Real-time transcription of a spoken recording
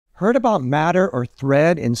Heard about Matter or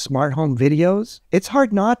Thread in smart home videos? It's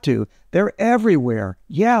hard not to. They're everywhere.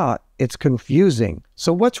 Yeah, it's confusing.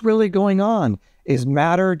 So what's really going on? Is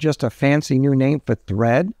Matter just a fancy new name for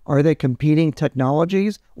Thread? Are they competing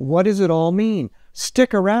technologies? What does it all mean?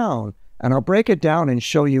 Stick around, and I'll break it down and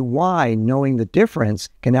show you why knowing the difference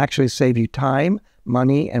can actually save you time,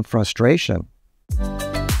 money, and frustration.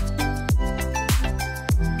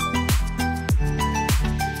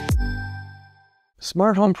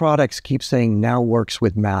 Smart home products keep saying now works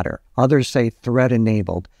with Matter. Others say Thread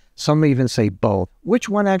enabled. Some even say both. Which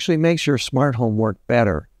one actually makes your smart home work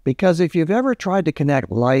better? Because if you've ever tried to connect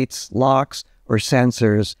lights, locks, or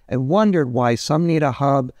sensors and wondered why some need a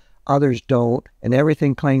hub, others don't, and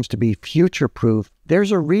everything claims to be future-proof,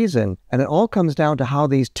 there's a reason, and it all comes down to how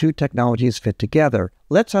these two technologies fit together.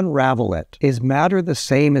 Let's unravel it. Is Matter the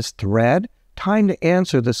same as Thread? Time to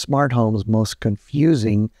answer the smart home's most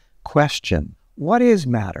confusing question. What is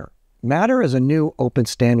Matter? Matter is a new open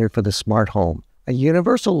standard for the smart home, a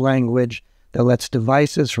universal language that lets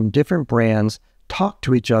devices from different brands talk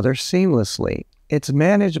to each other seamlessly. It's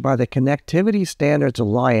managed by the Connectivity Standards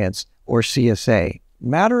Alliance, or CSA.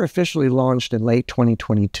 Matter officially launched in late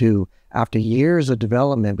 2022 after years of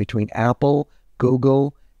development between Apple,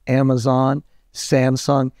 Google, Amazon,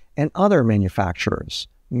 Samsung, and other manufacturers.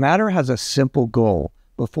 Matter has a simple goal.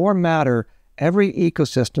 Before Matter, every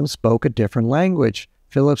ecosystem spoke a different language.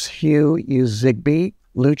 Philips Hue used Zigbee,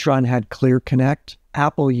 Lutron had Clear Connect,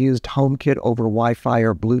 Apple used HomeKit over Wi-Fi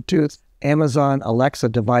or Bluetooth, Amazon Alexa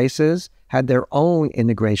devices had their own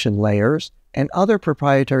integration layers, and other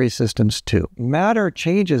proprietary systems too. Matter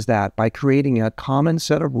changes that by creating a common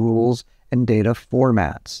set of rules and data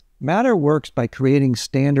formats. Matter works by creating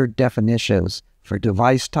standard definitions for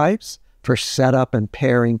device types, for setup and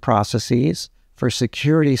pairing processes, for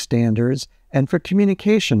security standards, and for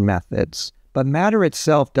communication methods. But Matter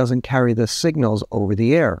itself doesn't carry the signals over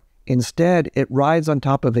the air. Instead, it rides on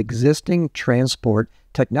top of existing transport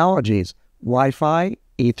technologies, Wi-Fi,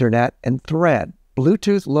 Ethernet, and Thread.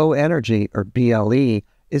 Bluetooth Low Energy, or BLE,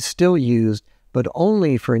 is still used, but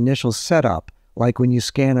only for initial setup, like when you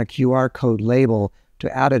scan a QR code label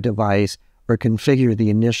to add a device or configure the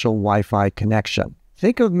initial Wi-Fi connection.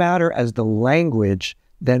 Think of Matter as the language,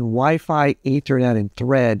 then Wi-Fi, Ethernet, and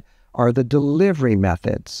Thread are the delivery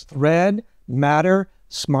methods. Thread, Matter,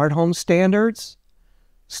 smart home standards?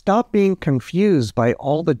 Stop being confused by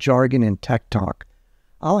all the jargon and tech talk.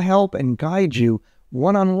 I'll help and guide you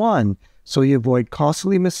one-on-one so you avoid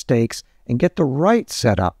costly mistakes and get the right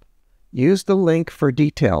setup. Use the link for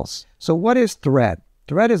details. So what is Thread?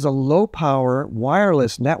 Thread is a low-power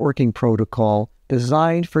wireless networking protocol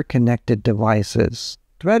designed for connected devices.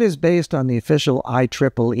 Thread is based on the official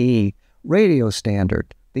IEEE radio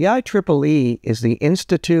standard. The IEEE is the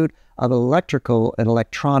Institute of Electrical and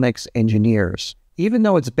Electronics Engineers. Even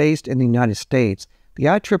though it's based in the United States, the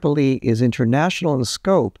IEEE is international in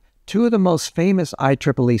scope. Two of the most famous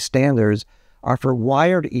IEEE standards are for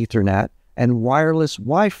wired Ethernet and wireless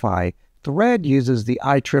Wi-Fi. Thread uses the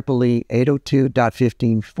IEEE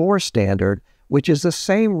 802.15.4 standard, which is the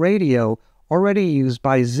same radio already used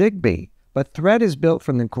by Zigbee. But Thread is built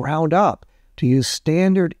from the ground up to use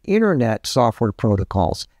standard internet software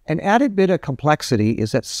protocols. An added bit of complexity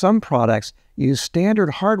is that some products use standard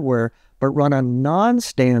hardware but run on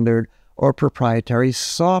non-standard or proprietary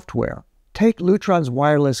software. Take Lutron's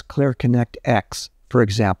wireless Clear Connect X, for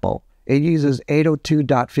example. It uses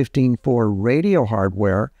 802.15.4 radio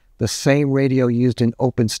hardware, the same radio used in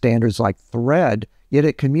open standards like Thread, yet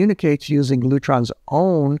it communicates using Lutron's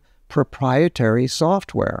own proprietary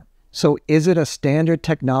software. So is it a standard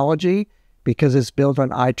technology because it's built on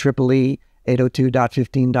IEEE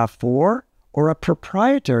 802.15.4, or a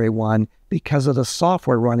proprietary one because of the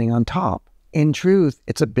software running on top? In truth,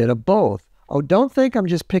 it's a bit of both. Oh, don't think I'm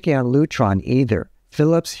just picking on Lutron either.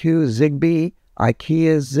 Philips Hue Zigbee,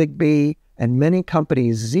 IKEA's Zigbee, and many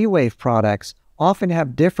companies' Z-Wave products often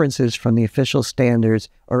have differences from the official standards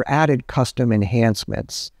or added custom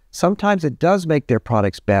enhancements. Sometimes it does make their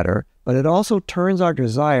products better, but it also turns our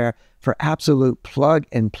desire for absolute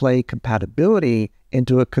plug-and-play compatibility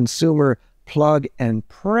into a consumer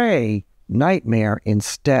plug-and-pray nightmare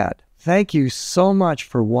instead. Thank you so much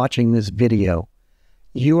for watching this video.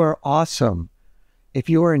 You are awesome. If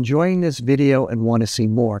you are enjoying this video and want to see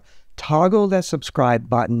more, toggle that subscribe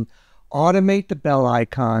button, automate the bell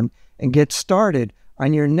icon, and get started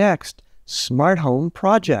on your next smart home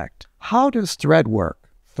project. How does Thread work?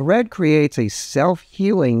 Thread creates a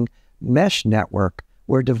self-healing mesh network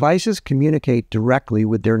where devices communicate directly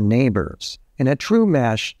with their neighbors. In a true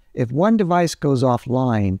mesh, if one device goes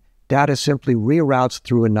offline, data simply reroutes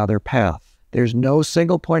through another path. There's no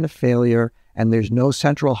single point of failure, and there's no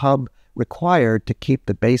central hub required to keep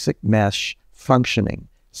the basic mesh functioning.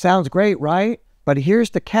 Sounds great, right? But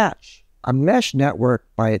here's the catch. A mesh network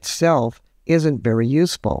by itself isn't very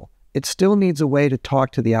useful. It still needs a way to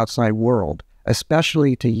talk to the outside world,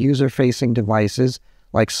 especially to user-facing devices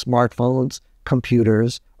like smartphones,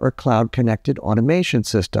 computers, or cloud-connected automation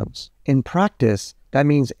systems. In practice, that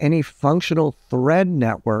means any functional thread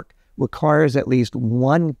network requires at least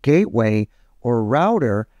one gateway or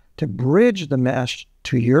router to bridge the mesh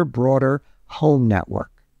to your broader home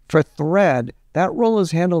network. For thread, that role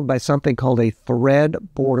is handled by something called a thread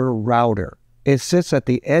border router. It sits at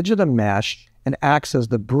the edge of the mesh and acts as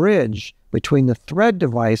the bridge between the thread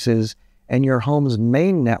devices and your home's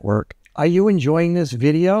main network. Are you enjoying this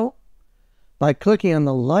video? By clicking on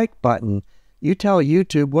the like button, you tell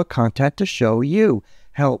YouTube what content to show you.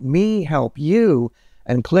 Help me help you,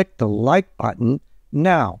 and click the like button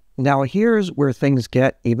now. Now here's where things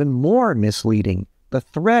get even more misleading. The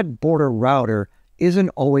thread border router isn't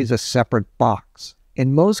always a separate box.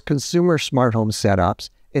 In most consumer smart home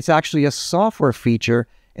setups, it's actually a software feature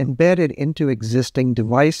embedded into existing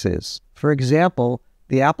devices. For example,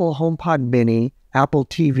 the Apple HomePod Mini, Apple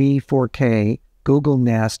TV 4K, Google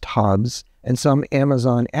Nest hubs, and some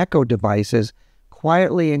Amazon Echo devices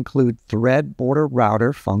quietly include thread border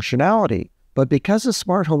router functionality. But because the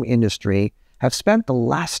smart home industry have spent the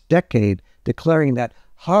last decade declaring that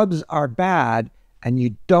hubs are bad and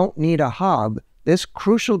you don't need a hub, this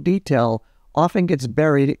crucial detail often gets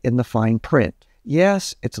buried in the fine print.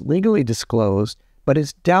 Yes, it's legally disclosed, but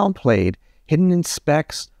it's downplayed, hidden in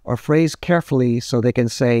specs, or phrased carefully so they can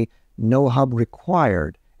say, no hub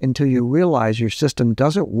required, until you realize your system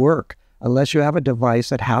doesn't work unless you have a device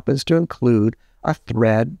that happens to include a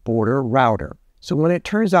thread border router. So when it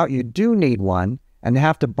turns out you do need one and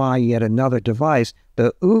have to buy yet another device,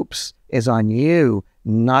 the oops is on you,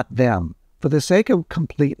 not them. For the sake of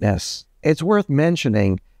completeness, it's worth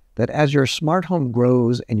mentioning that as your smart home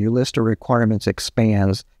grows and your list of requirements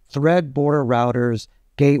expands, thread border routers,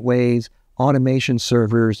 gateways, automation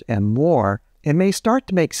servers, and more, it may start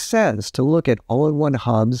to make sense to look at all-in-one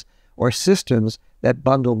hubs or systems that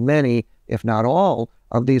bundle many, if not all,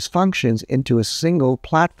 of these functions into a single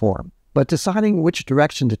platform. But deciding which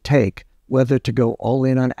direction to take, whether to go all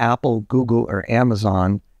in on Apple, Google, or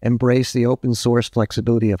Amazon, embrace the open source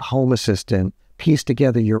flexibility of Home Assistant, piece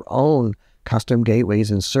together your own custom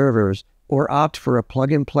gateways and servers, or opt for a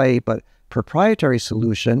plug-and-play but proprietary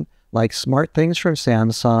solution like SmartThings from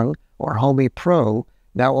Samsung or Homey Pro,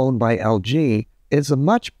 now owned by LG, is a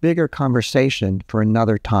much bigger conversation for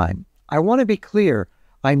another time. I want to be clear,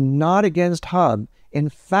 I'm not against hub. In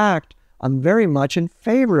fact, I'm very much in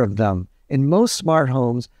favor of them. In most smart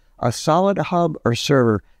homes, a solid hub or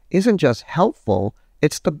server isn't just helpful,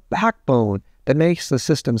 it's the backbone that makes the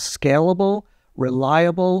system scalable,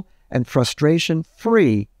 reliable, and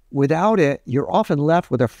frustration-free. Without it, you're often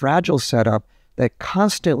left with a fragile setup that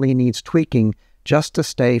constantly needs tweaking just to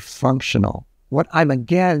stay functional. What I'm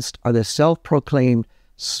against are the self-proclaimed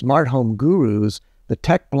smart home gurus, the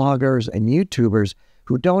tech bloggers and YouTubers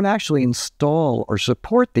who don't actually install or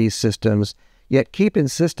support these systems, yet keep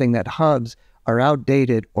insisting that hubs are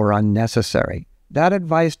outdated or unnecessary. That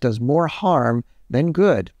advice does more harm than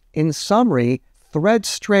good. In summary, thread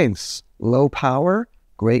strengths: low power,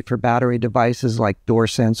 great for battery devices like door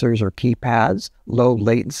sensors or keypads; low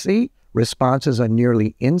latency, responses are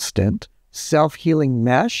nearly instant; self-healing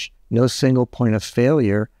mesh, no single point of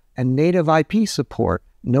failure; and native IP support,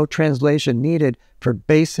 no translation needed for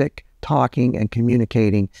basic talking and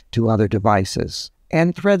communicating to other devices.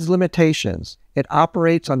 And thread's limitations: it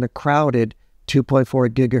operates on the crowded 2.4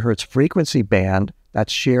 gigahertz frequency band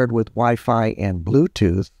that's shared with Wi-Fi and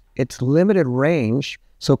Bluetooth. Its limited range,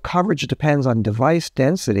 so coverage depends on device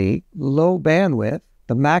density; low bandwidth,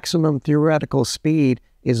 the maximum theoretical speed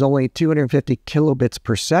is only 250 kilobits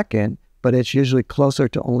per second, but it's usually closer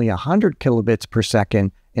to only 100 kilobits per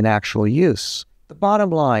second in actual use. The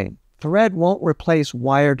bottom line, thread won't replace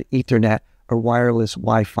wired Ethernet or wireless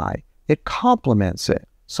Wi-Fi. It complements it.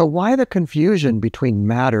 So why the confusion between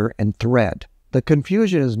Matter and thread? The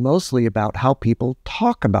confusion is mostly about how people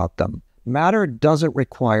talk about them. Matter doesn't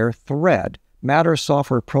require thread. Matter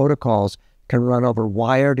software protocols can run over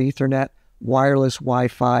wired Ethernet, wireless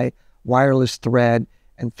Wi-Fi, wireless thread,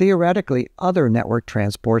 and theoretically other network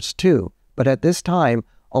transports too. But at this time,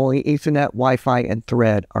 only Ethernet, Wi-Fi, and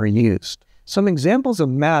thread are used. Some examples of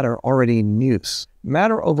Matter already in use.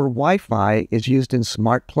 Matter over Wi-Fi is used in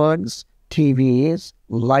smart plugs, TVs,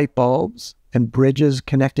 light bulbs, and bridges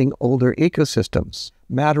connecting older ecosystems.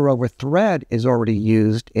 Matter over thread is already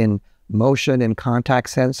used in motion and contact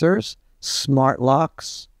sensors, smart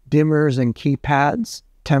locks, dimmers and keypads,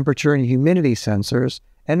 temperature and humidity sensors,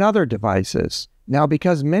 and other devices. Now,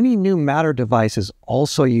 because many new Matter devices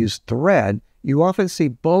also use Thread, you often see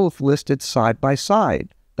both listed side by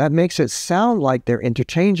side. That makes it sound like they're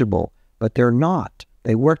interchangeable, but they're not.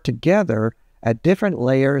 They work together at different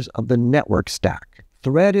layers of the network stack.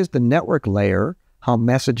 Thread is the network layer, how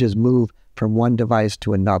messages move from one device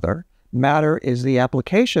to another. Matter is the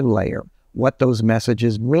application layer, what those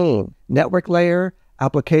messages mean. Network layer,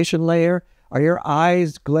 application layer, are your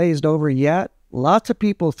eyes glazed over yet? Lots of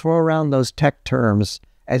people throw around those tech terms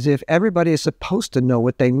as if everybody is supposed to know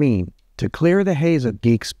what they mean. To clear the haze of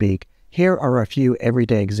geek speak, here are a few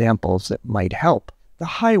everyday examples that might help. The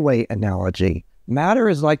highway analogy. Matter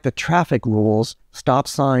is like the traffic rules, stop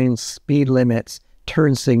signs, speed limits,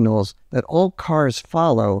 turn signals that all cars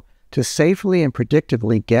follow to safely and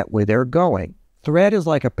predictably get where they're going. Thread is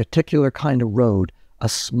like a particular kind of road, a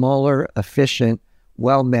smaller, efficient,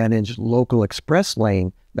 well-managed local express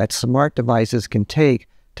lane that smart devices can take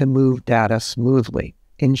to move data smoothly.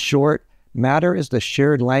 In short, Matter is the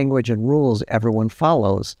shared language and rules everyone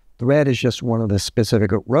follows. Thread is just one of the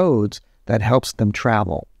specific roads that helps them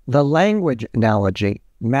travel. The language analogy.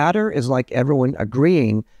 Matter is like everyone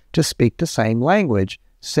agreeing to speak the same language,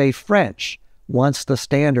 say French, once the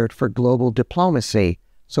standard for global diplomacy,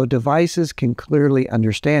 so devices can clearly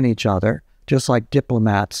understand each other, just like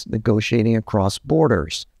diplomats negotiating across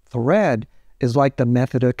borders. Thread is like the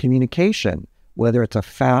method of communication, whether it's a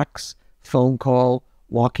fax, phone call,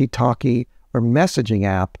 walkie-talkie, or messaging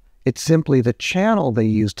app. It's simply the channel they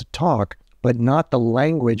use to talk, but not the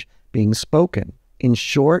language being spoken. In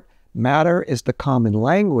short, Matter is the common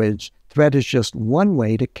language. Thread is just one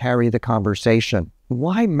way to carry the conversation.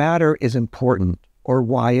 Why Matter is important, or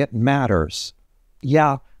why it matters.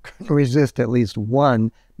 Yeah, resist at least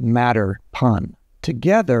one Matter pun.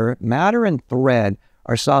 Together, Matter and Thread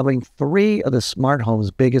are solving three of the smart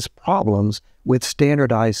home's biggest problems with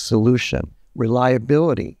standardized solution.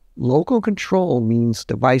 Reliability. Local control means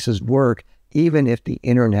devices work even if the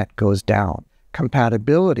internet goes down.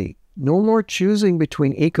 Compatibility. No more choosing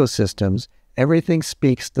between ecosystems. Everything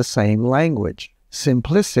speaks the same language.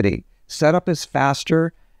 Simplicity. Setup is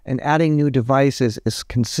faster and adding new devices is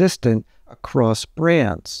consistent across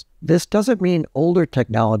brands. This doesn't mean older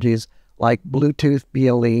technologies like Bluetooth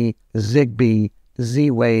BLE, Zigbee,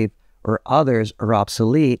 Z-Wave, or others are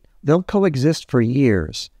obsolete. They'll coexist for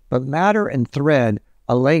years. But Matter and Thread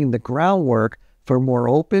are laying the groundwork for more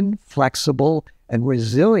open, flexible, and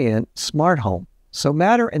resilient smart home. So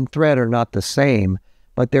Matter and Thread are not the same,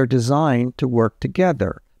 but they're designed to work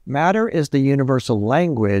together. Matter is the universal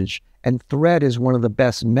language, and Thread is one of the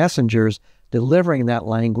best messengers delivering that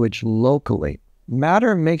language locally.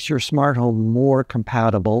 Matter makes your smart home more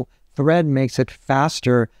compatible. Thread makes it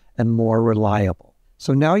faster and more reliable.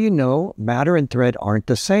 So now you know Matter and Thread aren't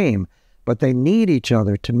the same, but they need each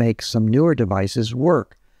other to make some newer devices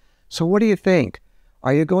work. So what do you think?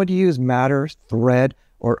 Are you going to use Matter, Thread,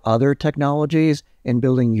 or other technologies in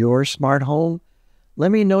building your smart home?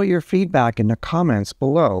 Let me know your feedback in the comments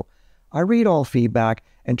below. I read all feedback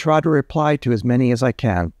and try to reply to as many as I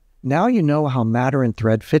can. Now you know how Matter and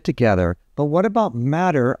Thread fit together, but what about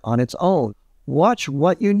Matter on its own? Watch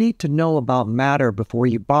what you need to know about Matter before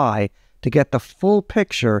you buy to get the full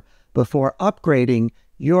picture before upgrading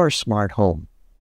your smart home.